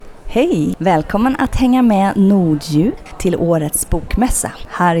Hej! Välkommen att hänga med Nordljud till årets bokmässa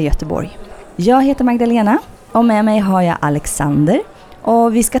här i Göteborg. Jag heter Magdalena och med mig har jag Alexander.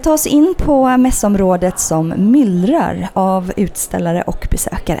 Och vi ska ta oss in på mässområdet som myllrar av utställare och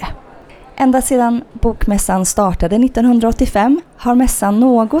besökare. Ända sedan bokmässan startade 1985 har mässan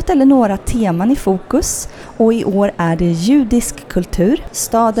något eller några teman i fokus. Och i år är det judisk kultur,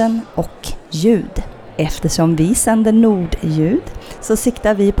 staden och ljud. Eftersom vi sänder Nordljud så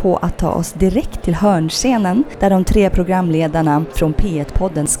siktar vi på att ta oss direkt till hörnscenen där de 3 programledarna från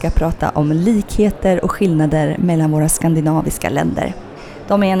P1-podden ska prata om likheter och skillnader mellan våra skandinaviska länder.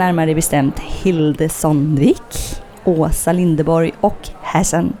 De är närmare bestämt Hilde Sandvik, Åsa Lindeborg och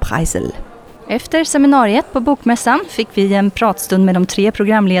Hassan Preisel. Efter seminariet på bokmässan fick vi en pratstund med de 3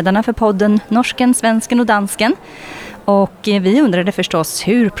 programledarna för podden Norsken, Svensken och Dansken. Och vi undrade förstås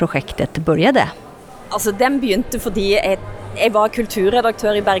hur projektet började. Altså, den begynte fordi jeg var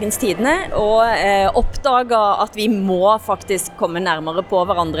kulturredaktør i Bergens Tidende og oppdaget at vi må faktisk komme nærmere på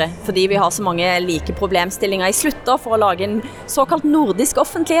hverandre fordi vi har så mange like problemstillinger i slutter for å lage en såkalt nordisk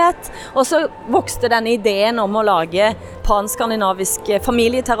offentlighet. Og så vokste denne ideen om å lage pan-skandinavisk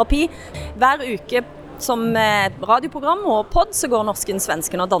familieterapi. Hver uke som radioprogram och podd så går Norsken,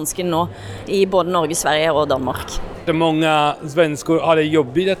 Svensken och Dansken nå i både Norge, Sverige och Danmark. Många svenskor har det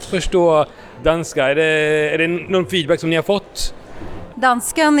jobbigt att förstå danska. Är det någon feedback som ni har fått?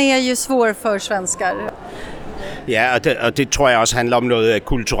 Danskan är ju svår för svenskar. Ja, og det tror jeg også handler om noget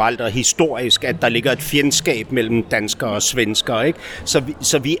kulturelt og historisk, at der ligger et fjendskab mellem danskere og svenskere, ikke?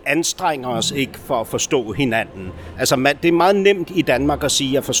 Så vi anstrenger os ikke for at forstå hinanden. Altså, det er meget nemt i Danmark at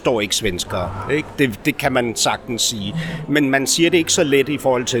sige, jeg forstår ikke svenskere, ikke? Det kan man sagtens sige. Men man siger det ikke så let i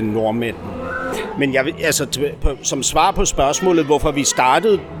forhold til nordmænd. Men som svar på spørgsmålet, hvorfor vi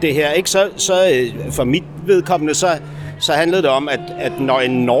startede det her, ikke? Så for mit vedkommende, så handlede det om, at når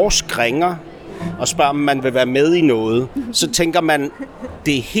en norsk ringer og spørger, om man vil være med i noget, så tænker man,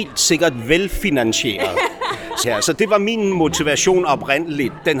 det er helt sikkert velfinansieret. Ja, så det var min motivation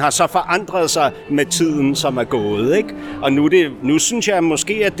oprindeligt. Den har så forandret sig med tiden, som er gået, ikke? Og nu synes jeg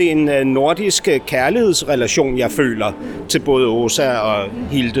måske, at det er en nordisk kærlighedsrelation, jeg føler til både Åsa og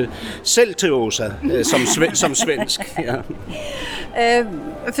Hilde. Selv til Åsa, som svensk. Ja.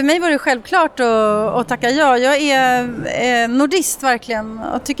 För mig var det självklart att tacka ja. Jag är nordist verkligen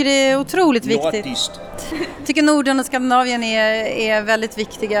och tycker det är otroligt viktigt. Nordist. Tycker Norden och Skandinavien är väldigt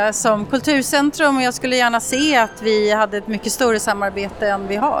viktiga som kulturcentrum och jag skulle gärna se att vi hade ett mycket större samarbete än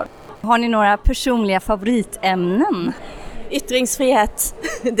vi har. Har ni några personliga favoritämnen? Ytringsfrihet,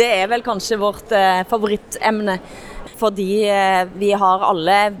 det är väl kanske vårt favoritämne. Fordi vi har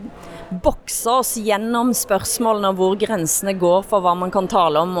alle boksa oss gjennom spørsmålene hvor grensene går for hva man kan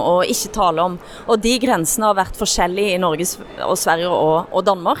tale om og ikke tale om. Og de grensene har vært forskjellige i Norge og Sverige og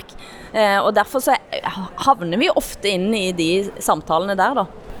Danmark. Og derfor så havner vi ofte inn i de samtalene der da.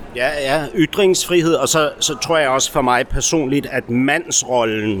 Ja, ytringsfrihed, og så tror jeg også for mig personligt, at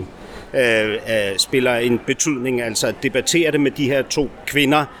mandsrollen spiller en betydning, altså at debattere det med de her 2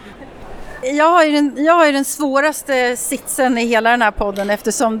 kvinder. Jag har ju den svåraste sitsen i hela den här podden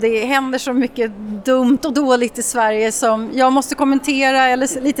eftersom det händer så mycket dumt och dåligt i Sverige som jag måste kommentera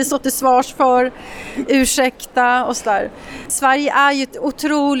eller lite stå till svars för, ursäkta och sådär. Sverige är ju ett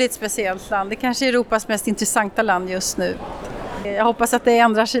otroligt speciellt land. Det kanske är Europas mest intressanta land just nu. Jag hoppas att det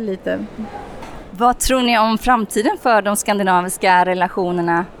ändrar sig lite. Vad tror ni om framtiden för de skandinaviska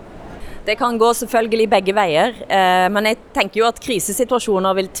relationerna? Det kan gå selvfølgelig begge veier, men jeg tenker jo at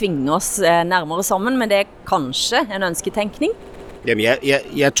krisesituasjoner vil tvinge oss nærmere sammen, men det er kanskje en ønsketenkning. Jamen,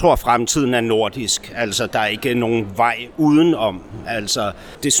 jeg tror fremtiden er nordisk. Altså, der er ikke nogen vej udenom. Altså,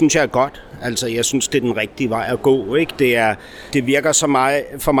 det synes jeg er godt. Altså, jeg synes, det er den rigtige vej at gå, ikke? Det virker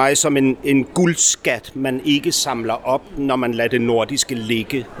for mig som en guldskat, man ikke samler op, når man lader det nordiske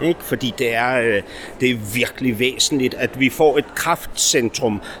ligge, ikke? Fordi det er virkelig væsentligt, at vi får et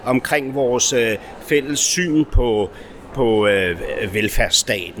kraftcentrum omkring vores fælles syn på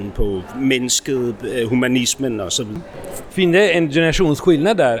välfärdsstaten, på mennesket, humanismen och så vidare. Finns det en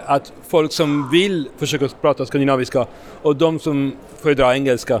generationsskillnad där? Att folk som vill försöka prata skandinaviska och de som föredrar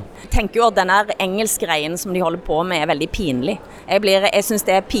engelska? Jeg tenker jo at den her engelsk-greien som de holder på med er veldig pinlig. Jeg synes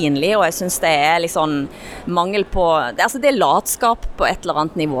det er pinlig, og jeg synes det er liksom mangel på... Altså det er latskap på et eller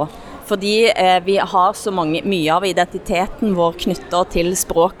annet nivå. Fordi vi har så mye av identiteten vår knyttet til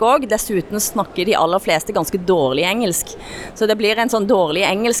språk også. Dessuten snakker de aller fleste ganske dårlig engelsk. Så det blir en sånn dårlig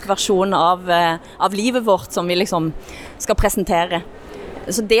engelsk versjon av livet vårt som vi liksom skal presentere.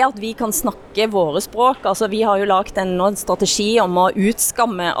 Så det at vi kan snakke våre språk, altså vi har jo lagt en strategi om å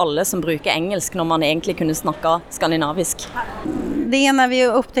utskamme alle som bruker engelsk når man egentlig kunne snakke skandinavisk. Det är när vi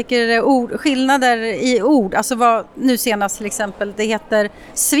upptäcker skillnader i ord. Alltså vad nu senast till exempel, det heter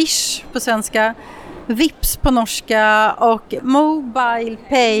Swish på svenska, Vips på norska och Mobile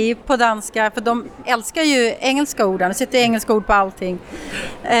Pay på danska. För de älskar ju engelska orden, det sitter engelska ord på allting.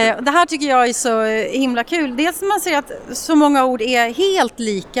 Det här tycker jag är så himla kul. Dels som man ser att så många ord är helt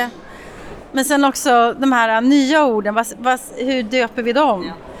lika. Men sen också de här nya orden, hur döper vi dem?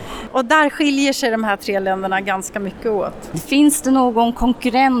 Ja. Och där skiljer sig de här 3 länderna ganska mycket åt. Finns det någon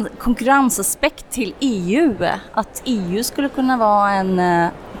konkurrensaspekt till EU? Att EU skulle kunna vara en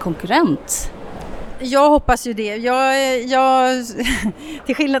konkurrent? Jag hoppas ju det.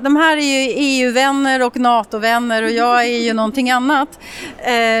 Till skillnad, de här är ju EU-vänner och NATO-vänner och jag är ju någonting annat.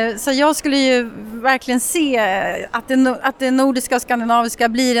 Så jag skulle ju verkligen se att det nordiska och skandinaviska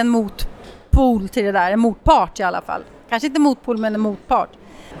blir en motpol till det där. En motpart i alla fall. Kanske inte motpol, men en motpart.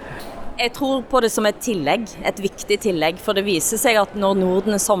 Jeg tror på det som et tillegg, et viktig tillegg, for det viser seg at når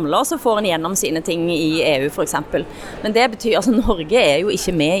Norden samler så får en gjennom sine ting i EU for eksempel. Men det betyr, altså Norge er jo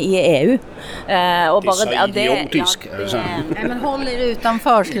ikke med i EU. Og det er så idiotisk. Men håller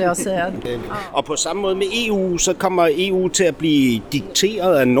utanför skulle jag säga. Og på samme måde med EU, så kommer EU til at blive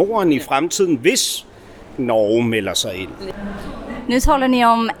dikteret af Norden i fremtiden, hvis Norge melder sig ind. Nu talar ni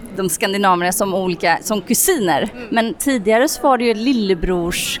om de skandinaverna som kusiner, men tidigare så var det ju ett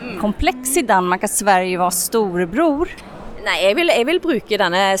lillebrorskomplex i Danmark att Sverige var storebror. Nei, jeg vil bruke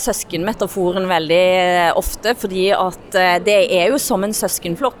denne søskenmetaforen veldig ofte, fordi at det er jo som en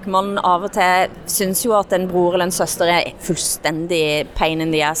søskenflokk. Man av og til synes jo at en bror eller en søster er fullstendig pain in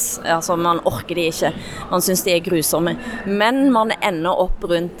the ass. Altså, man orker det ikke. Man synes de er grusomme. Men man ender opp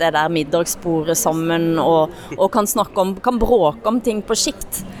rundt det der middagsbordet sammen og kan bråke om ting på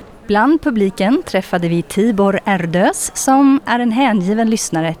skikt. Bland publiken träffade vi Tibor Erdös som är en hängiven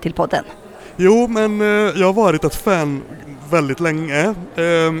lyssnare till podden. Jo, men jag har varit ett fan väldigt länge.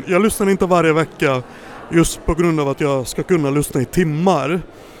 Jag lyssnar inte varje vecka just på grund av att jag ska kunna lyssna i timmar.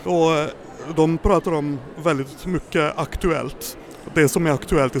 Och de pratar om väldigt mycket aktuellt. Det som är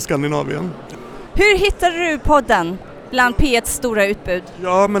aktuellt i Skandinavien. Hur hittade du podden bland P1s stora utbud?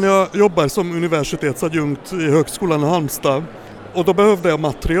 Ja, men jag jobbar som universitetsadjunkt i högskolan i Halmstad. Och då behövde jag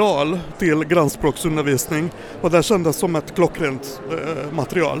material till grannspråksundervisning och det kändes som ett klockrent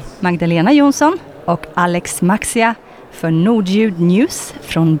material. Magdalena Jonsson och Alex Maxia för Nordljud News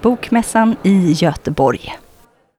från Bokmässan i Göteborg.